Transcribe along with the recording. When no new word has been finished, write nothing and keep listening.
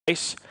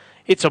It's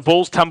a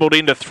Bull's tumbled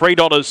into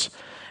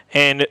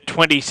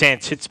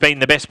 $3.20. It's been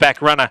the best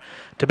back runner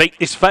to beat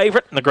this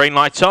favourite, and the green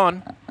light's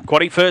on.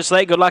 Quaddie first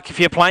leg, good luck if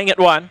you're playing at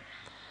one.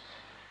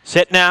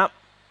 Set now.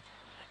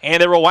 And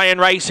they're away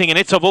and racing, and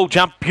It's a Bull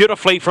jumped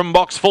beautifully from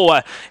box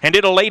 4. And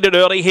it'll lead it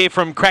early here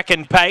from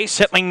Kraken Pace.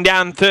 Settling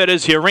down third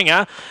is your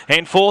Ringer.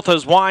 And fourth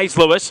is Wise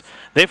Lewis.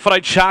 They're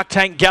followed Shark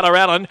Tank, Geller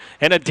Allen.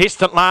 And a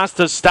distant last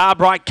is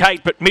Starbright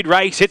Kate. But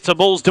mid-race, It's a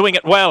Bull's doing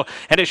it well.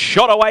 And is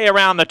shot away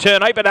around the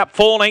turn. Opened up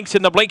 4 lengths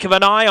in the blink of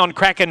an eye on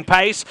Kraken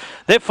Pace.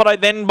 They're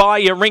followed then by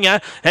your Ringer.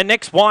 And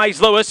next, Wise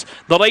Lewis.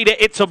 The leader,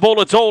 It's a Bull.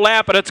 It's all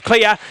out, but it's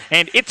clear.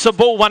 And It's a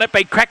Bull won it.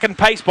 Beat Kraken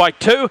Pace by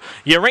 2.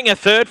 Your Ringer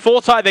third.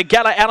 Fourth, either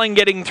Geller Allen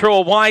getting through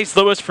a Wise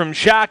Lewis from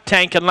Shark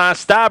Tank, and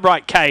last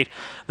Starbright Kate.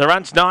 The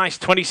run's nice,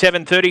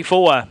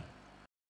 27.34.